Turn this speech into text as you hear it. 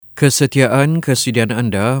Kesediaan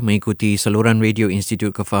anda mengikuti saluran radio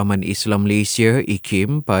Institut Kefahaman Islam Malaysia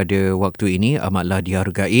IKIM pada waktu ini amatlah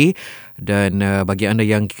dihargai. Dan bagi anda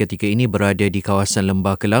yang ketika ini berada di kawasan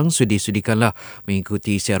Lembah Kelang, sudi-sudikanlah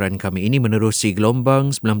mengikuti siaran kami ini menerusi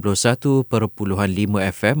gelombang 91.5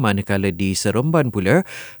 FM, manakala di Seremban pula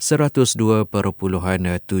 102.7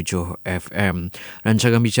 FM.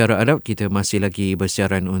 Rancangan Bicara Adab kita masih lagi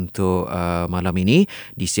bersiaran untuk malam ini,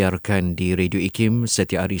 disiarkan di Radio IKIM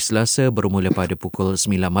setiap hari Selasa bermula pada pukul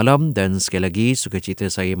 9 malam. Dan sekali lagi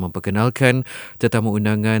sukacita saya memperkenalkan tetamu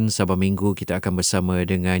undangan Sabah Minggu kita akan bersama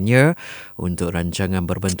dengannya untuk rancangan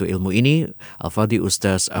berbentuk ilmu ini, Al-Fadhil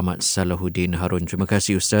Ustaz Ahmad Salahuddin Harun. Terima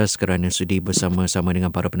kasih Ustaz kerana sudi bersama-sama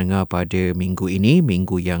dengan para pendengar pada minggu ini,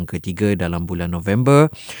 minggu yang ketiga dalam bulan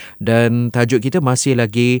November. Dan tajuk kita masih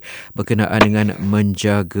lagi berkenaan dengan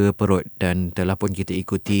menjaga perut, dan telah pun kita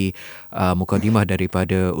ikuti mukadimah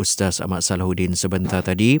daripada Ustaz Ahmad Salahuddin sebentar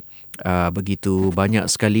tadi. Begitu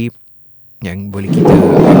banyak sekali yang boleh kita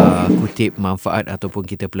kutip manfaat ataupun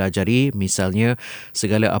kita pelajari. Misalnya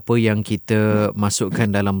segala apa yang kita masukkan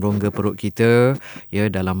dalam rongga perut kita, ya,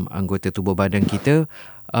 dalam anggota tubuh badan kita,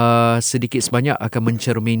 sedikit sebanyak akan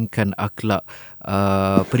mencerminkan akhlak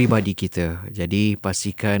peribadi kita. Jadi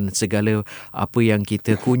pastikan segala apa yang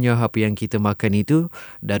kita kunyah, apa yang kita makan itu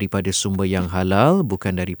daripada sumber yang halal,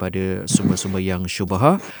 bukan daripada sumber-sumber yang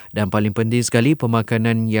syubhah. Dan paling penting sekali,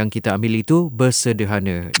 pemakanan yang kita ambil itu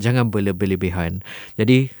bersederhana, jangan berlebihan.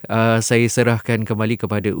 Jadi saya serahkan kembali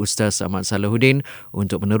kepada Ustaz Ahmad Salahuddin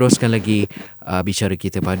untuk meneruskan lagi bicara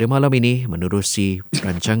kita pada malam ini menerusi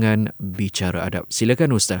rancangan Bicara Adab.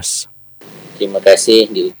 Silakan Ustaz. Terima kasih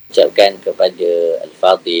diucapkan kepada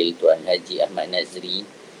Al-Fadhil Tuan Haji Ahmad Nazri,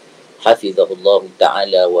 hafizahullah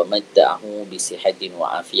ta'ala wa matta'ahu bisihatin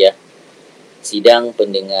wa afiyah. Sidang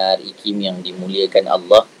pendengar IKIM yang dimuliakan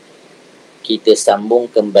Allah, kita sambung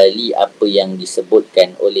kembali apa yang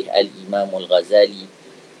disebutkan oleh Al-Imam Al-Ghazali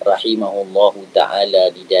rahimahullah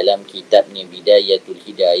ta'ala di dalam kitabnya Bidayatul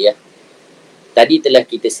Hidayah. Tadi telah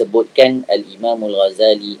kita sebutkan Al-Imam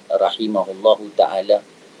Al-Ghazali rahimahullah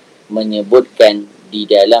ta'ala menyebutkan di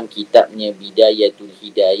dalam kitabnya Bidayatul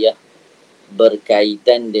Hidayah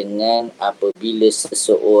berkaitan dengan apabila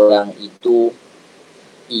seseorang itu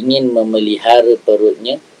ingin memelihara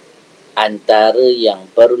perutnya, antara yang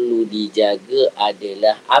perlu dijaga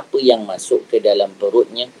adalah apa yang masuk ke dalam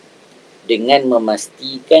perutnya dengan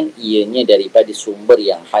memastikan ianya daripada sumber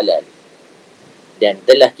yang halal. Dan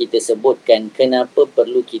telah kita sebutkan kenapa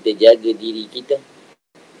perlu kita jaga diri kita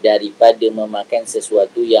daripada memakan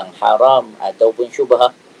sesuatu yang haram ataupun syubhah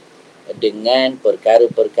dengan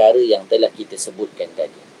perkara-perkara yang telah kita sebutkan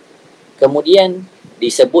tadi. Kemudian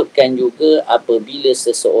disebutkan juga apabila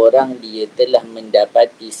seseorang dia telah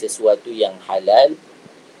mendapati sesuatu yang halal,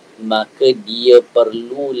 maka dia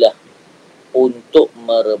perlulah untuk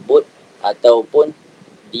merebut ataupun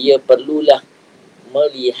dia perlulah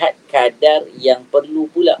melihat kadar yang perlu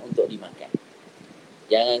pula untuk dimakan.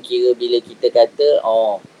 Jangan kira bila kita kata,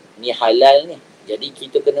 ni halal ni, jadi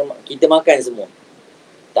kita makan semua.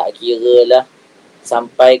 Tak kira lah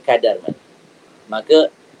sampai kadar mana.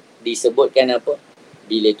 Maka disebutkan apa?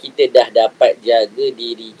 Bila kita dah dapat jaga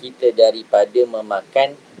diri kita daripada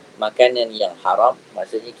memakan makanan yang haram,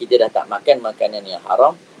 maksudnya kita dah tak makan makanan yang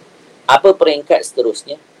haram, apa peringkat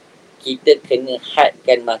seterusnya? Kita kena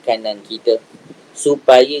hadkan makanan kita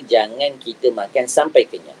supaya jangan kita makan sampai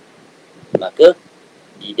kenyang. Maka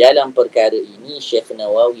di dalam perkara ini Syekh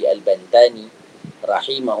Nawawi Al-Bantani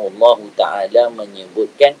rahimahullahu ta'ala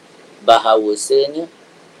menyebutkan bahawasanya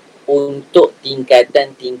untuk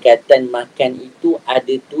tingkatan-tingkatan makan itu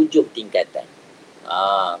ada 7 tingkatan.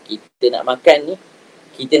 Kita nak makan ni,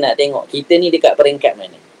 kita nak tengok kita ni dekat peringkat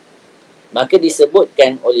mana. Maka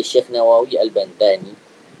disebutkan oleh Syekh Nawawi Al-Bantani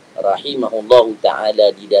rahimahullahu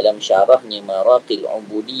ta'ala di dalam syarahnya Maraqil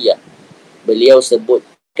Ubudiyah, beliau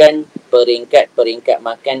sebutkan peringkat-peringkat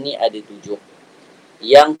makan ni ada 7.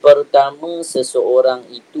 Yang pertama, seseorang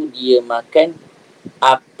itu dia makan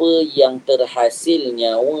apa yang terhasil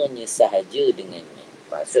nyawanya sahaja dengannya.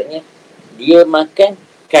 Maksudnya dia makan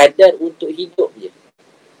kadar untuk hidup je.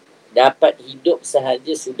 Dapat hidup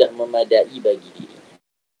sahaja sudah memadai bagi dirinya.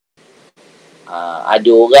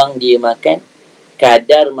 Ada orang dia makan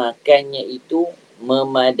kadar makannya itu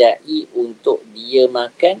memadai untuk dia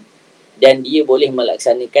makan dan dia boleh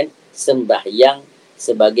melaksanakan sembahyang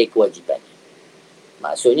sebagai kewajipan.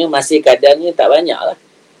 Maksudnya masih kadarnya tak banyak lah.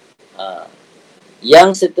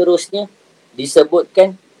 Yang seterusnya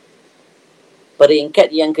disebutkan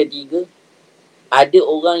peringkat yang ketiga, ada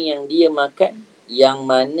orang yang dia makan yang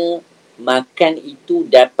mana makan itu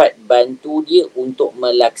dapat bantu dia untuk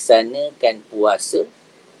melaksanakan puasa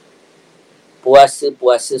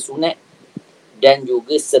puasa-puasa sunat dan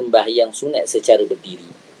juga sembahyang sunat secara berdiri.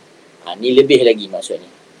 Ni lebih lagi maksudnya.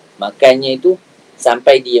 Makannya itu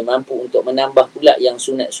sampai dia mampu untuk menambah pula yang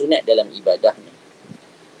sunat-sunat dalam ibadahnya.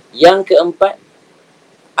 Yang keempat,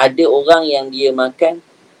 ada orang yang dia makan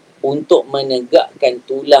untuk menegakkan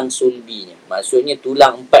tulang sulbinya. Maksudnya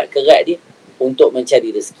tulang empat kerat dia untuk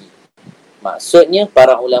mencari rezeki. Maksudnya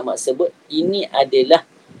para ulama sebut ini adalah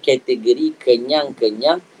kategori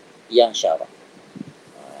kenyang-kenyang yang syarak.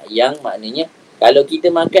 Yang maknanya kalau kita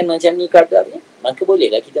makan macam ni kadarnya, maka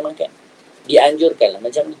bolehlah kita makan. Dianjurkanlah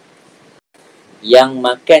macam ni. Yang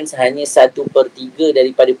makan hanya 1/3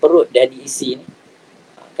 daripada perut dah diisi ni.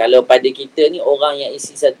 Kalau pada kita ni orang yang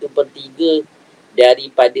isi 1/3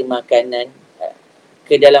 daripada makanan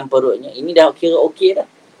ke dalam perutnya, ini dah kira okey dah.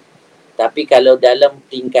 Tapi kalau dalam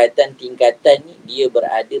tingkatan-tingkatan ni, dia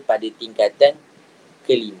berada pada tingkatan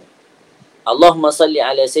kelima. Allahumma salli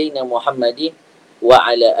ala sayyidina Muhammadin wa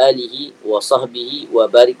ala alihi wa sahbihi wa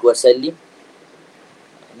barik wa sallim.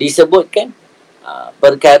 Disebutkan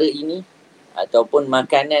perkara ini ataupun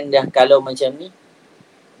makanan dah kalau macam ni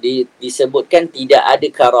disebutkan tidak ada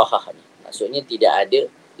karahah ni. Maksudnya tidak ada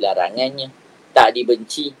larangannya, tak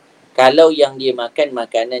dibenci kalau yang dia makan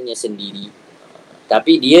makanannya sendiri.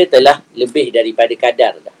 Tapi dia telah lebih daripada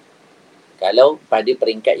kadar dah. Kalau pada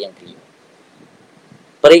peringkat yang kelima.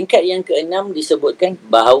 Peringkat yang keenam disebutkan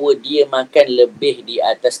bahawa dia makan lebih di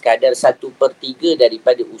atas kadar 1/3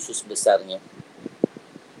 daripada usus besarnya.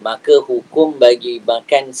 Maka hukum bagi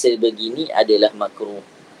makan sebegini adalah makruh.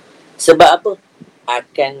 Sebab apa?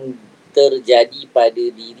 Akan terjadi pada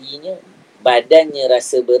dirinya, badannya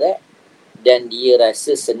rasa berat dan dia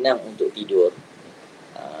rasa senang untuk tidur.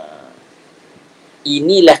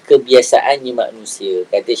 Inilah kebiasaannya manusia,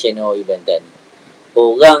 kata Syekh Nawawi Bantani.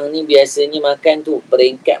 Orang ni biasanya makan tu,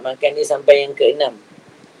 peringkat makan dia sampai yang ke-6.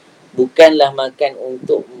 Bukanlah makan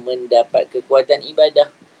untuk mendapat kekuatan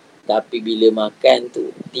ibadah, tapi bila makan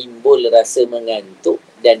tu timbul rasa mengantuk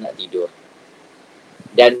dan nak tidur.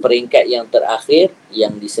 Dan peringkat yang terakhir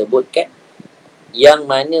yang disebutkan, yang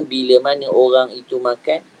mana bila mana orang itu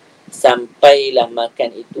makan, sampailah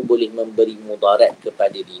makan itu boleh memberi mudarat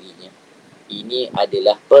kepada dirinya. Ini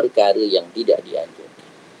adalah perkara yang tidak dianjurkan.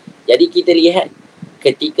 Jadi kita lihat,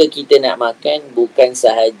 ketika kita nak makan, bukan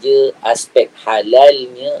sahaja aspek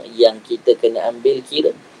halalnya yang kita kena ambil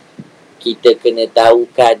kira. Kita kena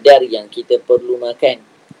tahu kadar yang kita perlu makan,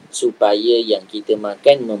 supaya yang kita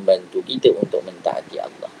makan membantu kita untuk mentaati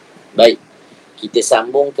Allah. Baik, kita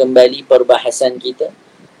sambung kembali perbahasan kita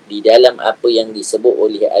di dalam apa yang disebut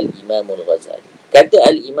oleh Al-Imamul Ghazali. Kata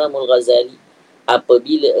Al-Imamul Ghazali,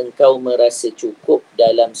 apabila engkau merasa cukup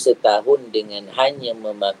dalam setahun dengan hanya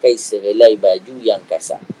memakai sehelai baju yang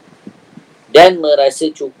kasar, dan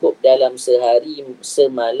merasa cukup dalam sehari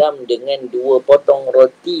semalam dengan 2 potong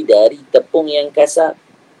roti dari tepung yang kasar,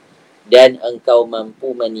 dan engkau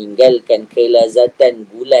mampu meninggalkan kelazatan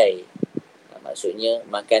gulai, maksudnya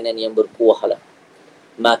makanan yang berkuah lah,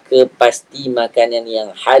 maka pasti makanan yang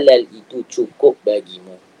halal itu cukup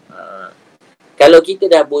bagimu. Kalau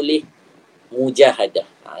kita dah boleh mujahadah,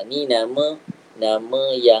 ni nama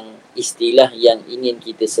yang istilah yang ingin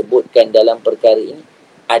kita sebutkan dalam perkara ini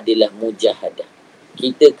adalah mujahadah.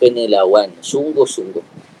 Kita kena lawan sungguh-sungguh,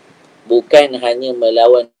 bukan hanya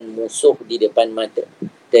melawan musuh di depan mata,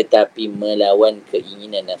 tetapi melawan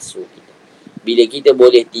keinginan nafsu kita. Bila kita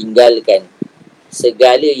boleh tinggalkan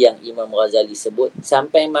segala yang Imam Ghazali sebut,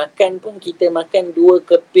 sampai makan pun kita makan 2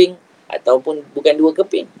 keping, ataupun bukan 2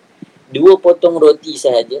 keping, 2 potong roti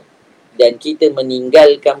sahaja, dan kita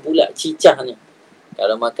meninggalkan pula cicahnya.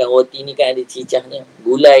 Kalau makan roti ni kan ada cicahnya,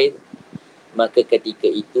 gulai. Maka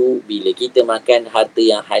ketika itu, bila kita makan harta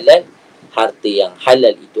yang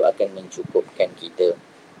halal itu akan mencukupkan kita.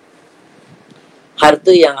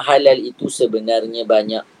 Harta yang halal itu sebenarnya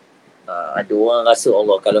banyak. Ada orang rasa,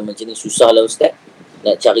 Allah, kalau macam ni susahlah Ustaz.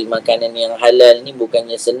 Nak cari makanan yang halal ni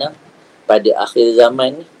bukannya senang. Pada akhir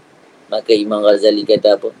zaman ni, maka Imam Ghazali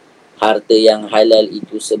kata apa? Harta yang halal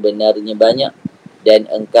itu sebenarnya banyak, dan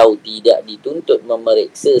engkau tidak dituntut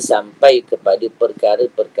memeriksa sampai kepada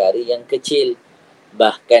perkara-perkara yang kecil.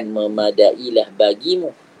 Bahkan memadailah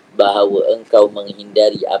bagimu bahawa engkau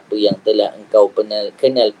menghindari apa yang telah engkau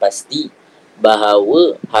kenal pasti,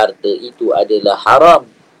 bahawa harta itu adalah haram,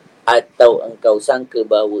 atau engkau sangka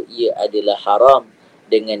bahawa ia adalah haram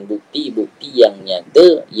dengan bukti-bukti yang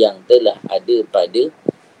nyata yang telah ada pada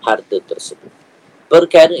harta tersebut.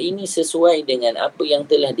 Perkara ini sesuai dengan apa yang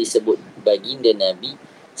telah disebut baginda Nabi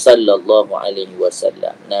sallallahu alaihi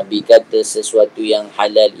wasallam. Nabi kata sesuatu yang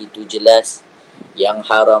halal itu jelas, yang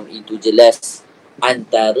haram itu jelas,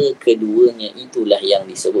 antara keduanya itulah yang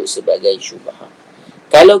disebut sebagai syubhah.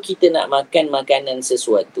 Kalau kita nak makan makanan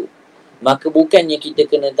sesuatu, maka bukannya kita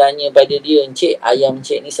kena tanya pada dia, encik, ayam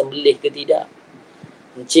encik ni sembelih ke tidak?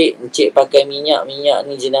 Encik pakai minyak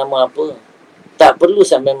ni jenama apa? Tak perlu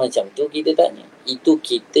sampai macam tu kita tanya. Itu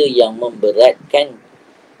kita yang memberatkan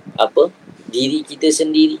diri kita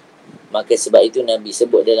sendiri. Maka sebab itu Nabi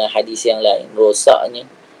sebut dalam hadis yang lain, rosaknya,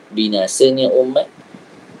 binasanya umat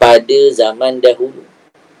pada zaman dahulu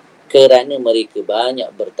kerana mereka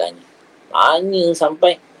banyak bertanya. Tanya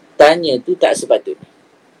sampai tanya tu tak sepatutnya.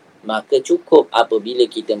 Maka cukup apabila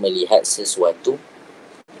kita melihat sesuatu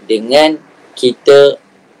dengan kita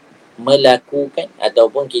melakukan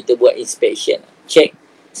ataupun kita buat inspection, cek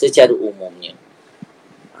secara umumnya.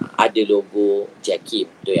 Ada logo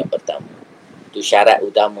JAKIM, tu yang pertama. Tu syarat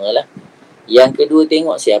utama lah. Yang kedua,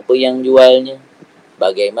 tengok siapa yang jualnya,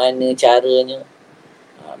 bagaimana caranya,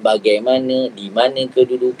 bagaimana, di mana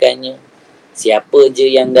kedudukannya, siapa je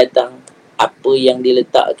yang datang, apa yang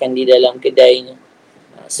diletakkan di dalam kedainya.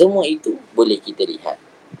 Semua itu boleh kita lihat.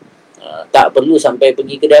 Tak perlu sampai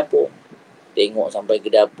pergi ke dapur, tengok sampai ke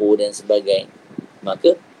dapur dan sebagainya.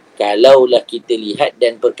 Maka kalaulah kita lihat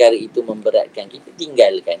dan perkara itu memberatkan kita,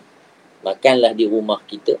 tinggalkan. Makanlah di rumah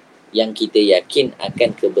kita yang kita yakin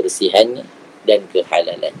akan kebersihannya dan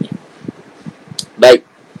kehalalannya. Baik.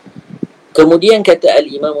 Kemudian kata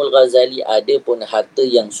Al-Imam Al-Ghazali, ada pun harta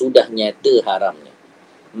yang sudah nyata haramnya,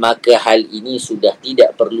 maka hal ini sudah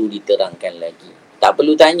tidak perlu diterangkan lagi. Tak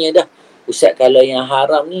perlu tanya dah, Ustaz kalau yang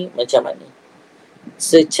haram ni macam mana?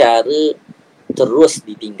 Secara terus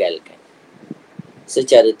ditinggalkan.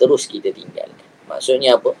 Secara terus kita tinggalkan.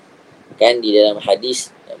 Maksudnya apa? Kan di dalam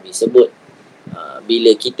hadis Nabi sebut,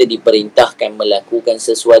 bila kita diperintahkan melakukan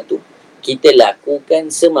sesuatu, kita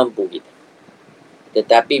lakukan semampu kita.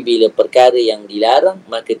 Tetapi bila perkara yang dilarang,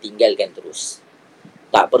 maka tinggalkan terus.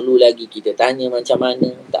 Tak perlu lagi kita tanya macam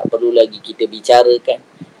mana, tak perlu lagi kita bicarakan.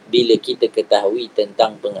 Bila kita ketahui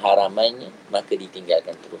tentang pengharamannya, maka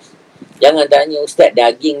ditinggalkan terus. Jangan tanya, Ustaz,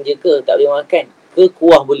 daging je ke tak boleh makan? Ke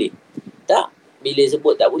kuah boleh? Tak. Bila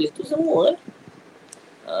sebut tak boleh tu semua lah.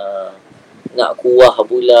 Nak kuah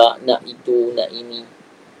pula, nak itu, nak ini.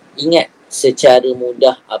 Ingat, secara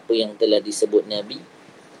mudah apa yang telah disebut Nabi,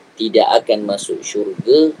 tidak akan masuk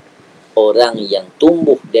syurga orang yang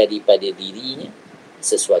tumbuh daripada dirinya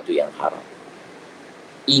sesuatu yang haram.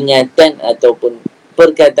 Ingatan ataupun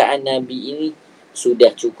perkataan Nabi ini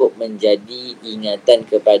sudah cukup menjadi ingatan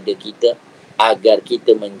kepada kita agar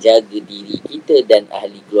kita menjaga diri kita dan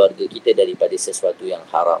ahli keluarga kita daripada sesuatu yang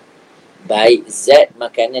haram. Baik zat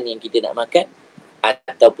makanan yang kita nak makan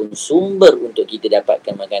ataupun sumber untuk kita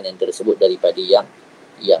dapatkan makanan tersebut daripada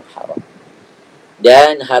yang haram.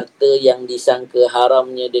 Dan harta yang disangka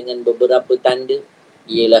haramnya dengan beberapa tanda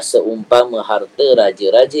ialah seumpama harta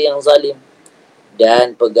raja-raja yang zalim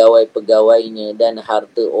dan pegawai-pegawainya dan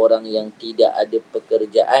harta orang yang tidak ada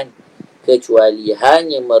pekerjaan kecuali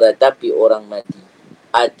hanya meratapi orang mati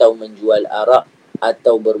atau menjual arak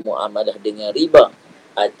atau bermuamalah dengan riba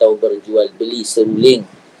atau berjual beli seruling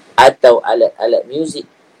atau alat-alat muzik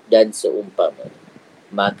dan seumpamanya.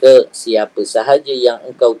 Maka siapa sahaja yang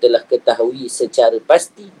engkau telah ketahui secara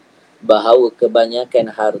pasti bahawa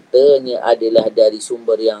kebanyakan hartanya adalah dari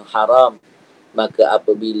sumber yang haram, maka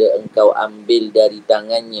apabila engkau ambil dari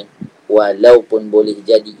tangannya, walaupun boleh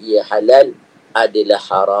jadi ia halal, adalah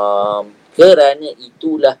haram. Kerana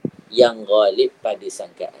itulah yang ghalib pada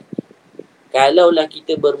sangkaan. Kalaulah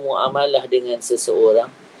kita bermuamalah dengan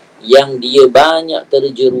seseorang yang dia banyak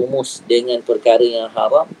terjerumus dengan perkara yang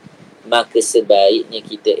haram, maka sebaiknya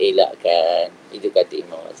kita elakkan. Itu kata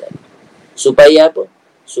Imam Ghazali. Supaya apa?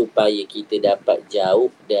 Supaya kita dapat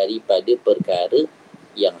jauh daripada perkara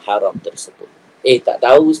yang haram tersebut. Tak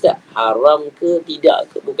tahu Ustaz, haram ke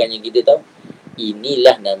tidak ke? Bukannya kita tahu.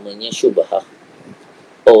 Inilah namanya syubhah.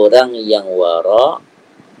 Orang yang wara',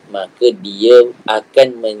 maka dia akan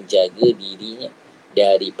menjaga dirinya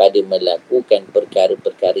daripada melakukan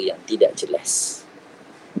perkara-perkara yang tidak jelas.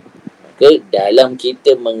 Dalam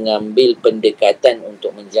kita mengambil pendekatan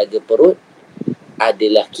untuk menjaga perut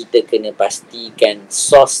adalah kita kena pastikan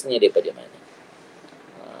sosnya daripada mana,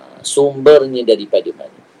 sumbernya daripada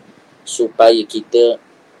mana, supaya kita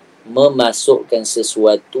memasukkan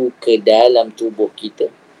sesuatu ke dalam tubuh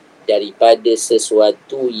kita daripada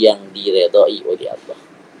sesuatu yang diredai oleh Allah.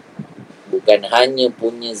 Bukan hanya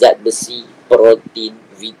punya zat besi, protein,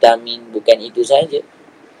 vitamin, bukan itu saja,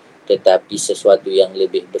 tetapi sesuatu yang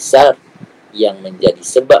lebih besar yang menjadi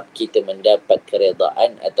sebab kita mendapat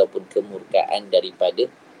keredaan ataupun kemurkaan daripada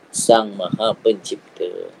Sang Maha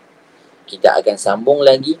Pencipta. Kita akan sambung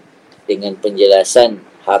lagi dengan penjelasan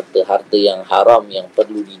harta-harta yang haram yang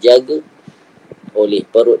perlu dijaga oleh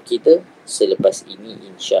perut kita selepas ini,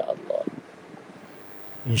 insya-Allah.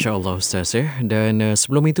 InsyaAllah Ustaz Dan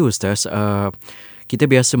sebelum itu Ustaz, kita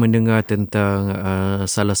biasa mendengar tentang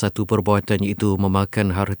salah satu perbuatan iaitu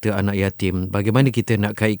memakan harta anak yatim. Bagaimana kita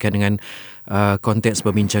nak kaitkan dengan konteks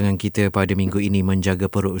perbincangan kita pada minggu ini, menjaga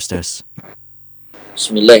perut Ustaz?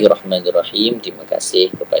 Bismillahirrahmanirrahim. Terima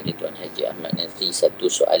kasih kepada Tuan Haji Ahmad Nazri, satu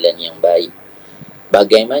soalan yang baik.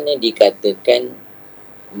 Bagaimana dikatakan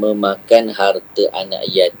memakan harta anak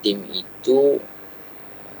yatim itu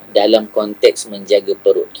dalam konteks menjaga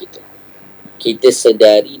perut kita? Kita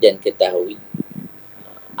sedari dan ketahui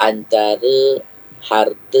antara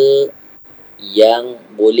harta yang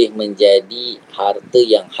boleh menjadi harta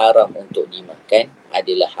yang haram untuk dimakan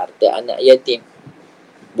adalah harta anak yatim.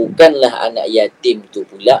 Bukanlah anak yatim tu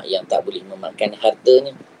pula yang tak boleh memakan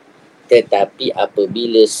hartanya, tetapi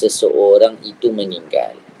apabila seseorang itu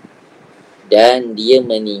meninggal dan dia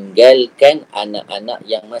meninggalkan anak-anak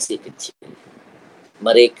yang masih kecil,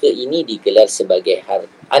 mereka ini digelar sebagai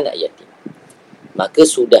anak yatim. Maka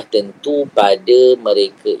sudah tentu pada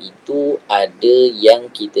mereka itu ada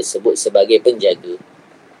yang kita sebut sebagai penjaga.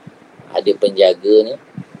 Ada penjaganya.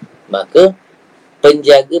 Maka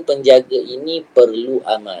penjaga-penjaga ini perlu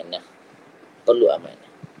amanah. Perlu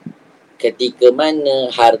amanah. Ketika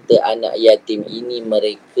mana harta anak yatim ini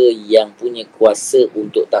mereka yang punya kuasa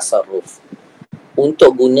untuk tasarruf,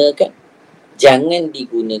 untuk gunakan, jangan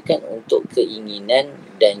digunakan untuk keinginan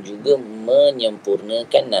dan juga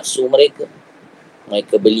menyempurnakan nafsu mereka.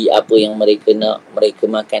 Mereka beli apa yang mereka nak, mereka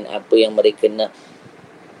makan apa yang mereka nak,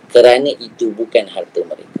 kerana itu bukan harta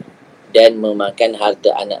mereka. Dan memakan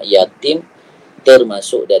harta anak yatim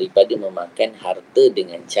termasuk daripada memakan harta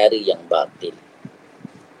dengan cara yang batil.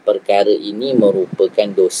 Perkara ini merupakan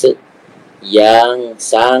dosa yang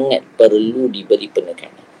sangat perlu diberi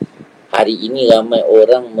penekanan. Hari ini ramai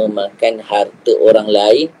orang memakan harta orang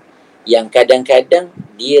lain yang kadang-kadang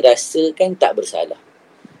dia rasakan tak bersalah.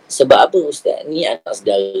 Sebab apa Ustaz? Ni anak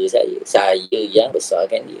saudara saya yang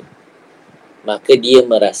besarkan dia. Maka dia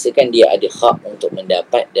merasakan dia ada hak untuk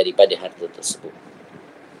mendapat daripada harta tersebut.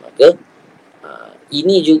 Maka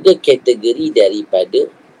ini juga kategori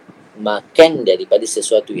daripada makan daripada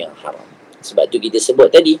sesuatu yang haram. Sebab tu kita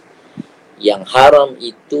sebut tadi, yang haram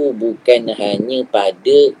itu bukan hanya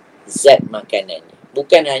pada zat makanannya.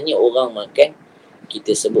 Bukan hanya orang makan,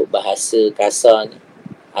 kita sebut bahasa kasarnya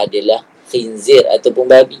adalah khinzir ataupun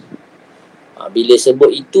babi. Bila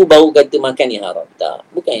sebut itu baru kata makan yang haram. Tak,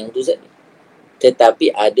 bukan yang tu zat ni.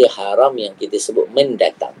 Tetapi ada haram yang kita sebut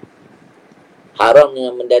mendatang. Haram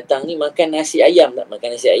dengan mendatang ni makan nasi ayam, tak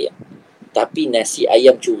makan nasi ayam. Tapi nasi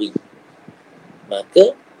ayam curi.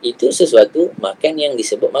 Maka itu sesuatu makan yang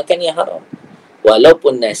disebut makan yang haram.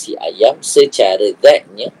 Walaupun nasi ayam secara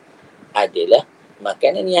zatnya adalah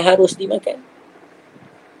makanan yang harus dimakan.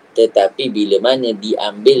 Tetapi bila mana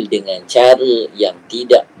diambil dengan cara yang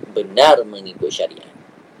tidak benar mengikut syariat,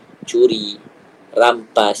 curi,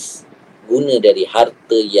 rampas, guna dari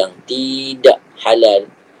harta yang tidak halal,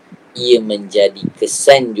 ia menjadi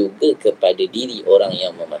kesan juga kepada diri orang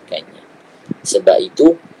yang memakannya. Sebab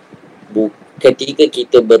itu, ketika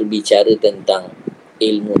kita berbicara tentang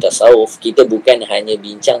ilmu tasawuf, kita bukan hanya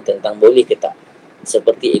bincang tentang boleh ke tak,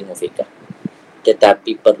 seperti ilmu fiqh.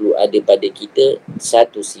 Tetapi perlu ada pada kita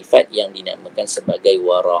satu sifat yang dinamakan sebagai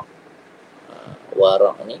wara'.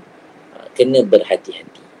 Wara' ni kena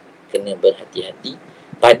berhati-hati. Kena berhati-hati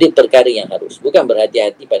pada perkara yang harus. Bukan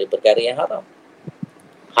berhati-hati pada perkara yang haram.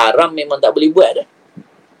 Haram memang tak boleh buat dah.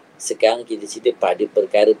 Sekarang kita cerita pada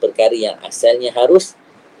perkara-perkara yang asalnya harus,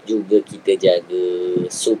 juga kita jaga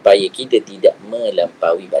supaya kita tidak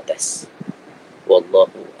melampaui batas.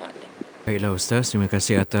 Wallahu a'lam. Baiklah Ustaz, terima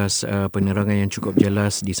kasih atas penerangan yang cukup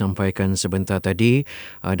jelas disampaikan sebentar tadi.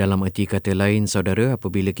 Dalam erti kata lain, saudara,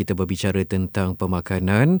 apabila kita berbicara tentang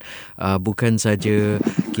pemakanan, bukan saja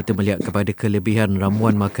kita melihat kepada kelebihan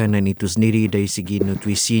ramuan makanan itu sendiri dari segi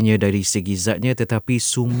nutrisinya, dari segi zatnya, tetapi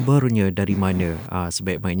sumbernya dari mana.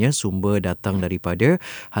 Sebaik-baiknya sumber datang daripada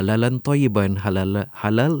halalan thayyiban,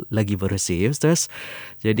 halal lagi bersih, ya Ustaz.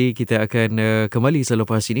 Jadi kita akan kembali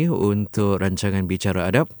selepas ini untuk rancangan Bicara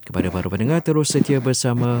Adab. Kepada para pendengar, terus setia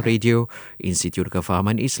bersama Radio Institut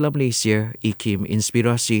Kefahaman Islam Malaysia, IKIM,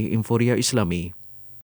 Inspirasi Inforia Islami.